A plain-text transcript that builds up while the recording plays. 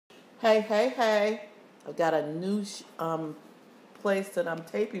Hey, hey, hey. I've got a new place that I'm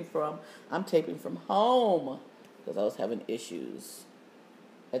taping from. I'm taping from home because I was having issues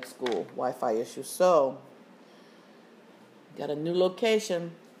at school, Wi-Fi issues. So, got a new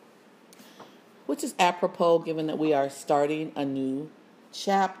location, which is apropos given that we are starting a new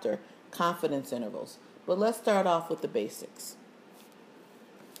chapter, confidence intervals. But let's start off with the basics.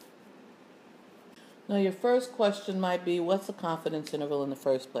 Now, your first question might be, what's a confidence interval in the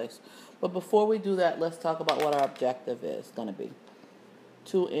first place? But before we do that, let's talk about what our objective is going to be.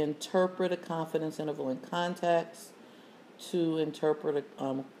 To interpret a confidence interval in context, to interpret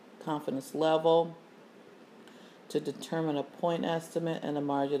a confidence level, to determine a point estimate and a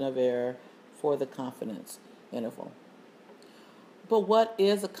margin of error for the confidence interval. But what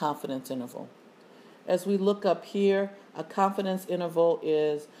is a confidence interval? As we look up here, a confidence interval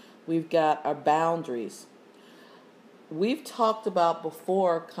is we've got our boundaries. We've talked about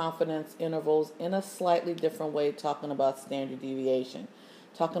before confidence intervals in a slightly different way, talking about standard deviation,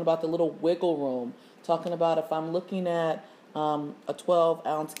 talking about the little wiggle room, talking about if I'm looking at a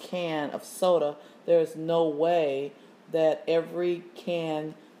 12-ounce can of soda, there's no way that every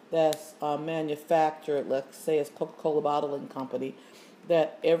can that's manufactured, let's say it's Coca-Cola Bottling Company,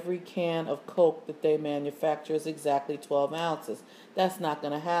 that every can of Coke that they manufacture is exactly 12 ounces. That's not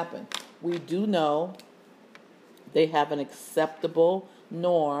going to happen. We do know they have an acceptable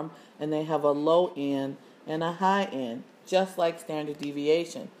norm and they have a low end and a high end, just like standard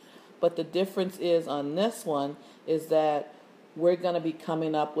deviation. But the difference is on this one is that we're going to be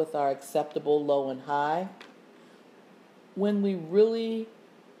coming up with our acceptable low and high when we really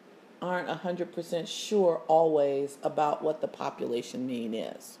aren't 100% sure always about what the population mean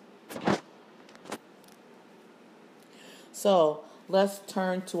is. So let's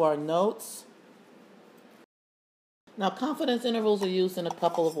turn to our notes. Now, confidence intervals are used in a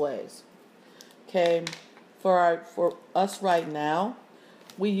couple of ways. Okay, for us right now,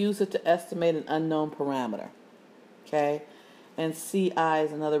 we use it to estimate an unknown parameter. Okay, and CI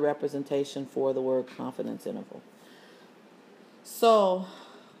is another representation for the word confidence interval. So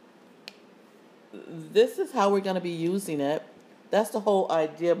this is how we're going to be using it. That's the whole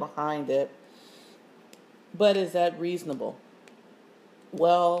idea behind it. But is that reasonable?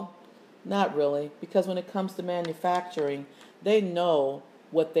 Well, not really, because when it comes to manufacturing, they know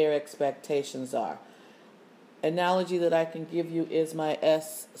what their expectations are. Analogy that I can give you is my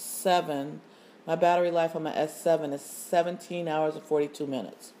S7. My battery life on my S7 is 17 hours and 42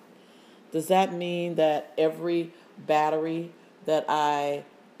 minutes. Does that mean that every battery, every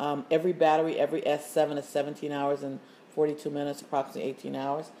S7 is 17 hours and 42 minutes, approximately 18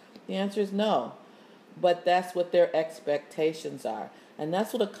 hours? The answer is no. But that's what their expectations are. And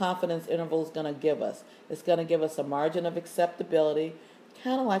that's what a confidence interval is going to give us. It's going to give us a margin of acceptability,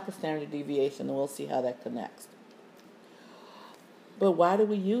 kind of like a standard deviation, and we'll see how that connects. But why do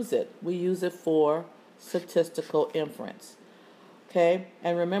we use it? We use it for statistical inference. Okay?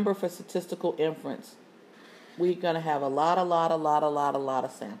 And remember, for statistical inference, we're going to have a lot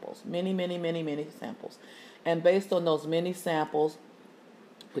of samples. Many samples. And based on those many samples,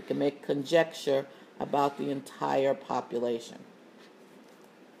 we can make conjecture about the entire population.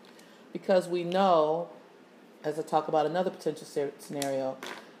 Because we know, as I talk about another potential scenario,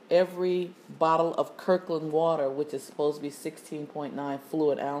 every bottle of Kirkland water, which is supposed to be 16.9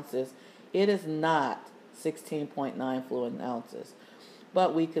 fluid ounces, it is not 16.9 fluid ounces.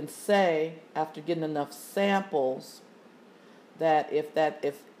 But we can say, after getting enough samples, that if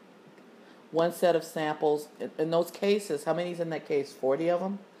one set of samples, in those cases, how many is in that case? 40 of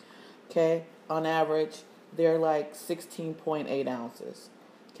them? Okay, on average, they're like 16.8 ounces.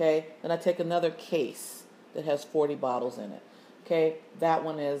 Okay, then I take another case that has 40 bottles in it. Okay, that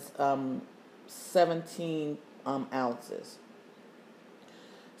one is 17 ounces.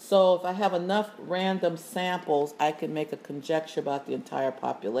 So if I have enough random samples, I can make a conjecture about the entire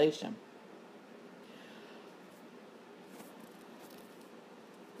population.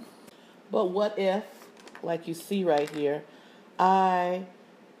 But what if, like you see right here, I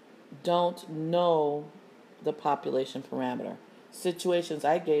don't know the population parameter? Situations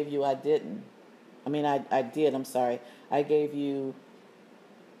I gave you, I didn't. I did, I'm sorry. I gave you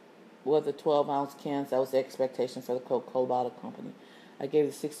the 12-ounce cans. That was the expectation for the Coca-Cola Bottle Company. I gave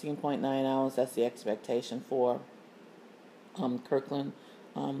you 16.9 ounce. That's the expectation for Kirkland,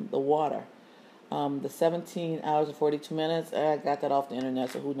 the water. The 17 hours and 42 minutes, I got that off the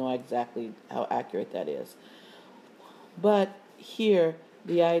internet, so who knows exactly how accurate that is. But here,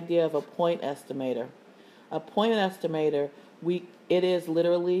 the idea of a point estimator. A point estimator, it is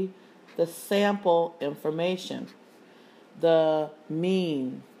literally the sample information, the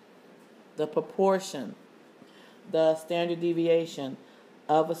mean, the proportion, the standard deviation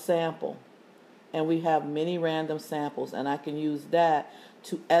of a sample, and we have many random samples, and I can use that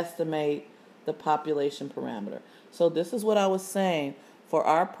to estimate the population parameter. So this is what I was saying. For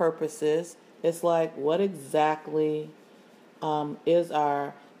our purposes, it's like, what exactly is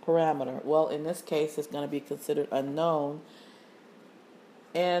our parameter? Well, in this case, it's going to be considered unknown.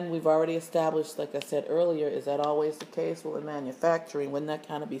 And we've already established, like I said earlier, is that always the case? Well, in manufacturing, wouldn't that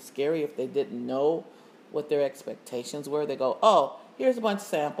kind of be scary if they didn't know what their expectations were? They go, oh, here's a bunch of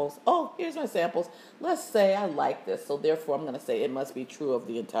samples. Oh, here's my samples. Let's say I like this, so therefore I'm going to say it must be true of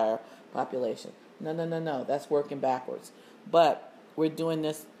the entire population. No, no, no, no. That's working backwards. But we're doing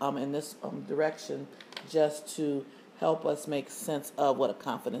this in this direction just to help us make sense of what a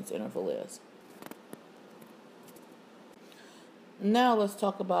confidence interval is. Now let's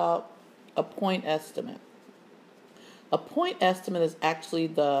talk about a point estimate. A point estimate is actually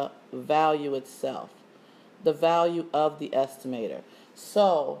the value itself, the value of the estimator.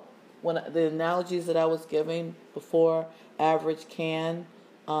 So when the analogies that I was giving before, average can,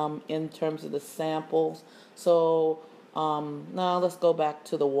 in terms of the samples. So now let's go back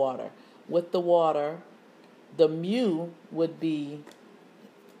to the water. With the water, the mu would be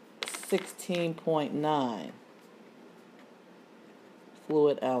 16.9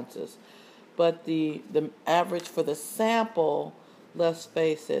 fluid ounces. But the average for the sample, let's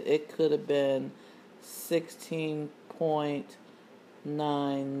face it, it could have been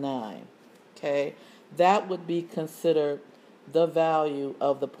 16.99. Okay? That would be considered the value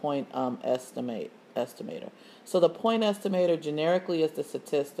of the point estimator. So the point estimator generically is the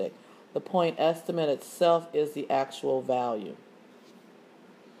statistic. The point estimate itself is the actual value.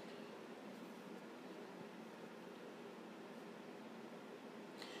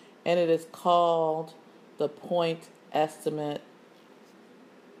 And it is called the point estimator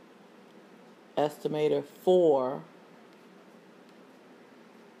for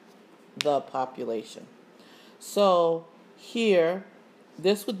the population. So here,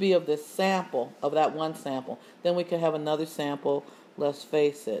 this would be of this sample, of that one sample. Then we could have another sample, let's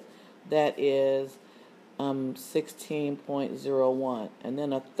face it, that is 16.01. And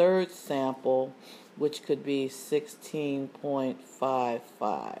then a third sample, which could be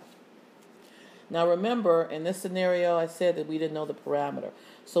 16.55. Now remember, in this scenario, I said that we didn't know the parameter.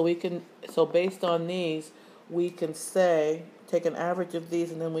 So based on these, we can say, take an average of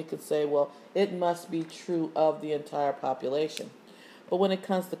these, and then we can say, well, it must be true of the entire population. But when it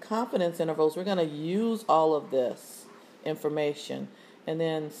comes to confidence intervals, we're going to use all of this information and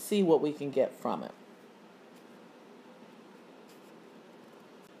then see what we can get from it.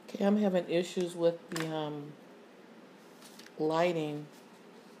 Okay, I'm having issues with the lighting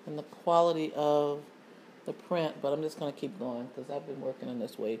and the quality of the print, but I'm just going to keep going because I've been working on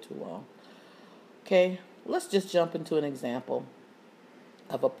this way too long. Okay, let's just jump into an example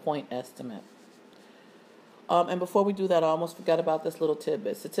of a point estimate. And before we do that, I almost forgot about this little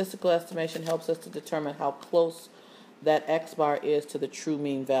tidbit. Statistical estimation helps us to determine how close that X bar is to the true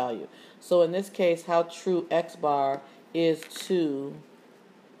mean value. So in this case, how true X bar is to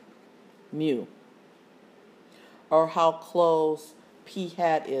mu, or how close P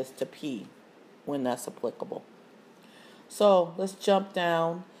hat is to P when that's applicable. So let's jump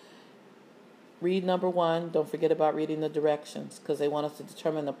down. Read number 1. Don't forget about reading the directions because they want us to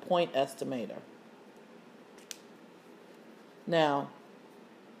determine the point estimator. Now,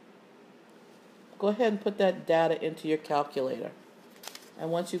 go ahead and put that data into your calculator. And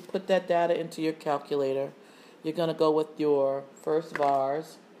once you put that data into your calculator, you're going to go with your first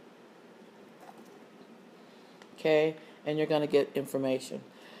vars. Okay, and you're going to get information.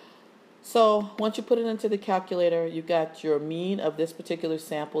 So once you put it into the calculator, you got your mean of this particular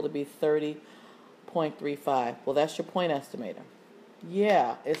sample to be 30.35. Well, that's your point estimator.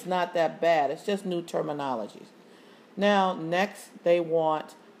 Yeah, it's not that bad. It's just new terminologies. Now, next they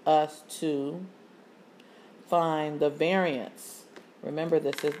want us to find the variance. Remember,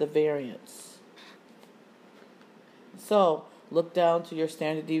 this is the variance. So look down to your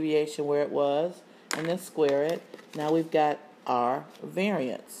standard deviation where it was, and then square it. Now we've got our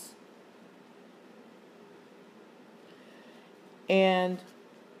variance. And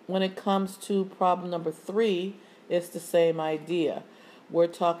when it comes to problem number 3, it's the same idea. We're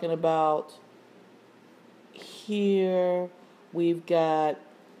talking about here we've got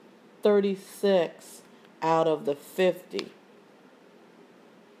 36 out of the 50.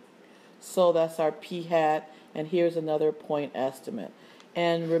 So that's our P hat, and here's another point estimate.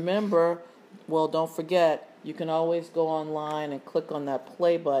 And remember, well, don't forget, you can always go online and click on that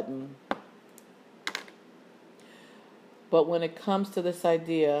play button. But when it comes to this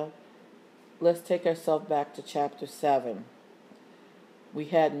idea, let's take ourselves back to chapter 7. We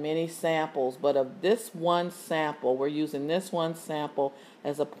had many samples, but of this one sample, we're using this one sample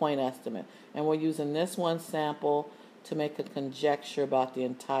as a point estimate. And we're using this one sample to make a conjecture about the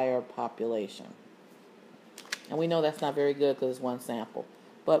entire population. And we know that's not very good because it's one sample.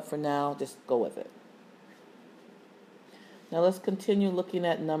 But for now, just go with it. Now let's continue looking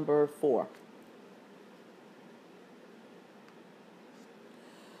at number 4.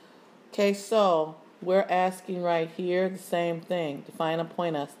 Okay, so we're asking right here the same thing, to find a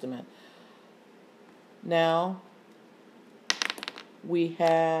point estimate. Now, we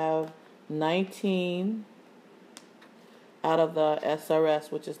have 19 out of the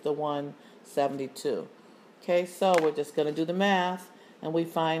SRS, which is the 172. Okay, so we're just going to do the math, and we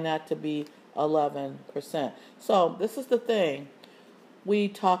find that to be 11%. So this is the thing. We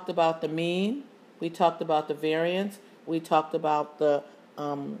talked about the mean, we talked about the variance, we talked about the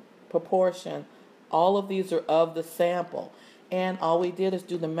proportion. All of these are of the sample. And all we did is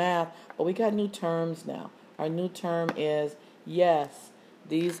do the math, but we got new terms now. Our new term is, yes,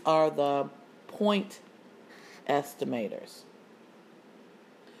 these are the point estimators.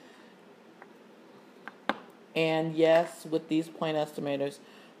 And yes, with these point estimators,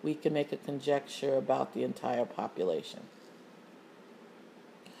 we can make a conjecture about the entire population.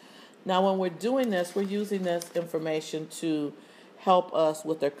 Now, when we're doing this, we're using this information to help us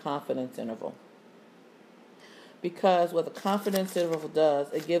with their confidence interval. Because what the confidence interval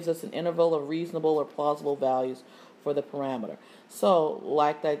does, it gives us an interval of reasonable or plausible values for the parameter. So,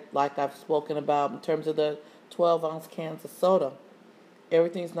 like I've spoken about in terms of the 12-ounce cans of soda,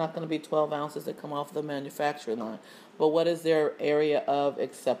 everything's not going to be 12 ounces that come off the manufacturing line. But what is their area of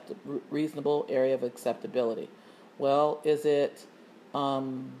reasonable area of acceptability? Well, is it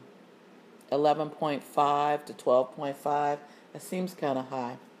 11.5 to 12.5? That seems kind of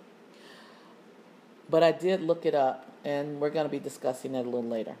high. But I did look it up, and we're going to be discussing it a little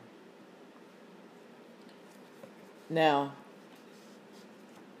later. Now,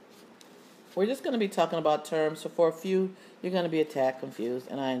 we're just going to be talking about terms. So for a few, you're going to be a tad confused,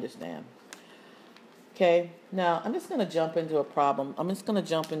 and I understand. Okay, now I'm just going to jump into a problem. I'm just going to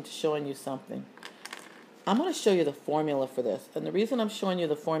jump into showing you something. I'm going to show you the formula for this. And the reason I'm showing you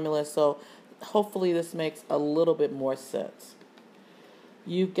the formula is so hopefully this makes a little bit more sense.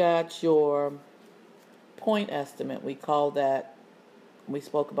 You've got your point estimate. We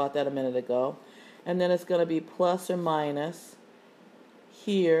spoke about that a minute ago. And then it's going to be plus or minus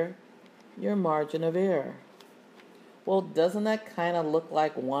here your margin of error. Well, doesn't that kind of look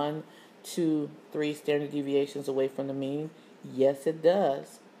like 1, 2, 3 standard deviations away from the mean? Yes, it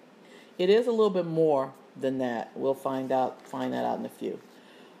does. It is a little bit more than that. We'll find that out in a few.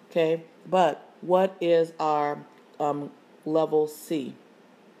 Okay, but what is our level C?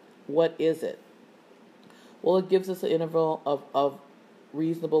 What is it? Well, it gives us an interval of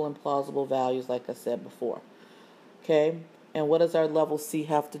reasonable and plausible values, like I said before. Okay, and what does our level C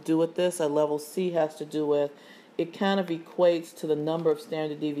have to do with this? Our level C has to do with, it kind of equates to the number of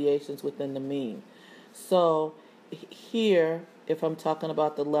standard deviations within the mean. So here, if I'm talking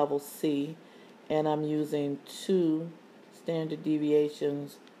about the level C, and I'm using 2 standard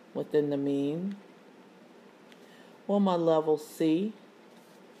deviations within the mean, well, my level C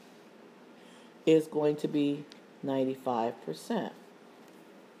is going to be 95%.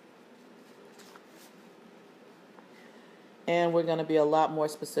 And we're going to be a lot more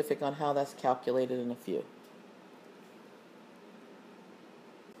specific on how that's calculated in a few.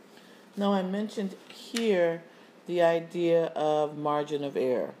 Now, I mentioned here the idea of margin of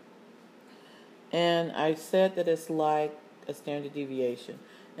error. And I said that it's like a standard deviation.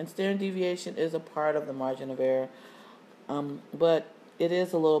 And standard deviation is a part of the margin of error, but it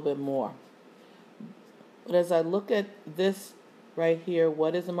is a little bit more. But as I look at this right here,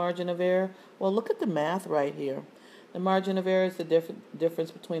 what is the margin of error? Well, look at the math right here. The margin of error is the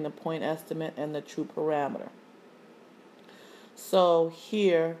difference between the point estimate and the true parameter. So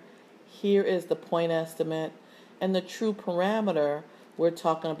here is the point estimate, and the true parameter, we're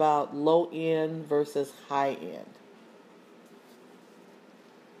talking about low end versus high end.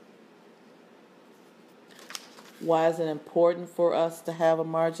 Why is it important for us to have a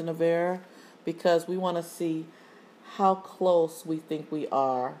margin of error? Because we want to see how close we think we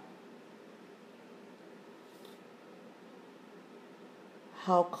are,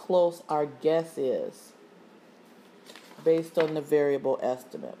 how close our guess is based on the variable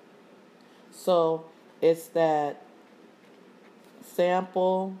estimate. So it's that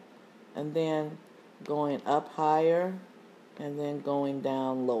sample and then going up higher and then going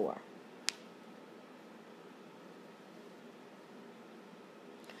down lower.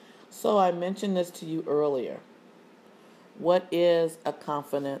 So I mentioned this to you earlier. What is a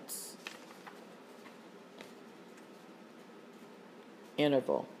confidence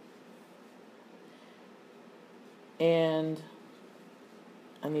interval? And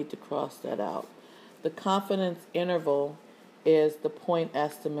I need to cross that out. The confidence interval is the point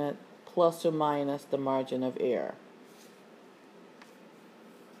estimate plus or minus the margin of error.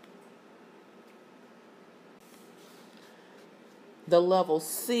 The level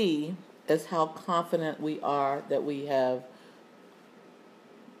C is how confident we are that we have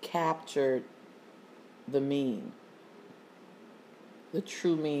captured the mean, the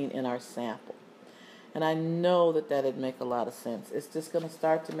true mean in our sample. And I know that that'd make a lot of sense. It's just going to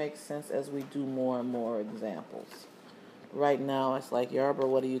start to make sense as we do more and more examples. Right now, it's like, Yarber,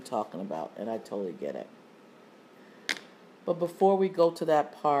 what are you talking about? And I totally get it. But before we go to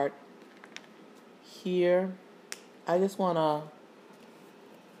that part, here, I just want to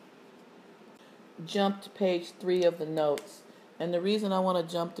jump to page 3 of the notes. And the reason I want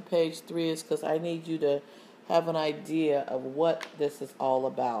to jump to page 3 is because I need you to have an idea of what this is all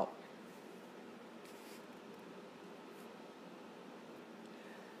about.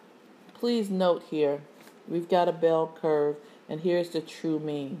 Please note here, we've got a bell curve, and here's the true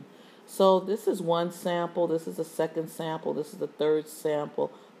mean. So this is one sample, this is a second sample, this is the third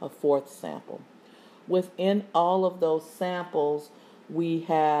sample, a fourth sample. Within all of those samples, we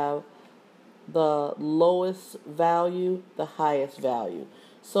have the lowest value, the highest value.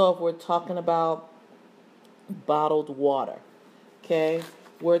 So if we're talking about bottled water, okay,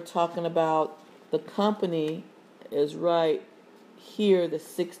 we're talking about the company is right here, the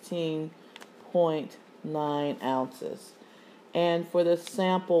 16.9 ounces. And for the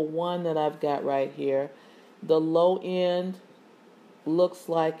sample 1 that I've got right here, the low end looks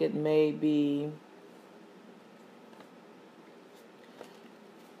like it may be,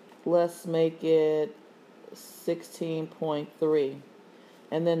 let's make it 16.3.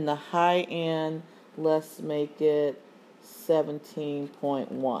 And then the high end, let's make it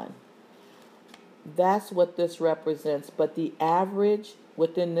 17.1. That's what this represents. But the average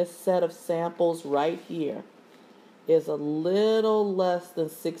within this set of samples right here is a little less than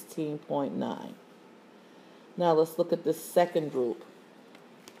 16.9. Now let's look at the second group.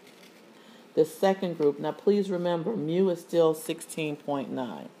 The second group, now please remember, mu is still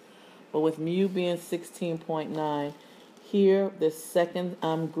 16.9. But with mu being 16.9, here, this second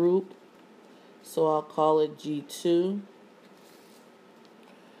group, so I'll call it G2,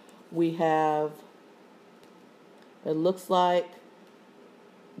 we have, it looks like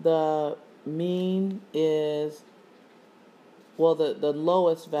the mean is, well, the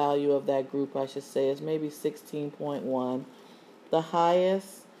lowest value of that group, I should say, is maybe 16.1. The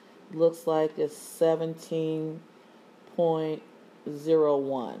highest looks like it's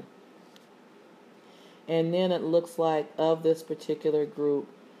 17.01. And then it looks like of this particular group,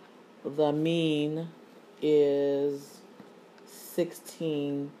 the mean is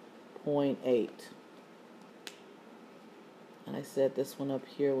 16.8. And I said this one up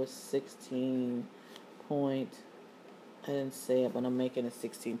here was 16 point, I didn't say it, but I'm making it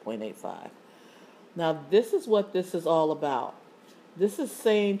 16.85. Now this is what this is all about. This is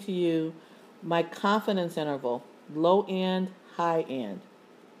saying to you my confidence interval, low end, high end.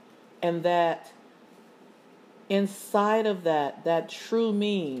 And that inside of that true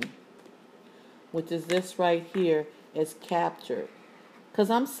mean, which is this right here, is captured. Because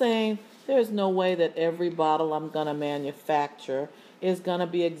I'm saying there's no way that every bottle I'm going to manufacture is going to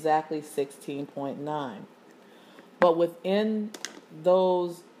be exactly 16.9. But within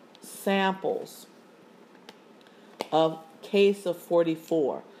those samples of case of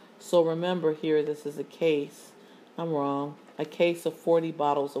 44, so remember here this is a case, I'm wrong, a case of 40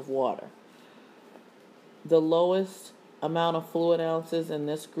 bottles of water. The lowest amount of fluid ounces in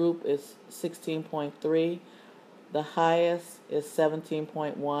this group is 16.3. The highest is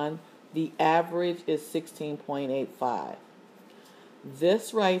 17.1. The average is 16.85.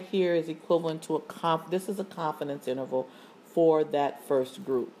 This right here is equivalent to this is a confidence interval for that first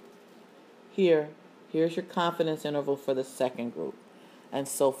group. Here's your confidence interval for the second group, and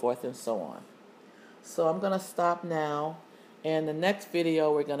so forth and so on. So I'm going to stop now, and the next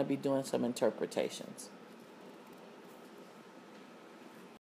video we're going to be doing some interpretations.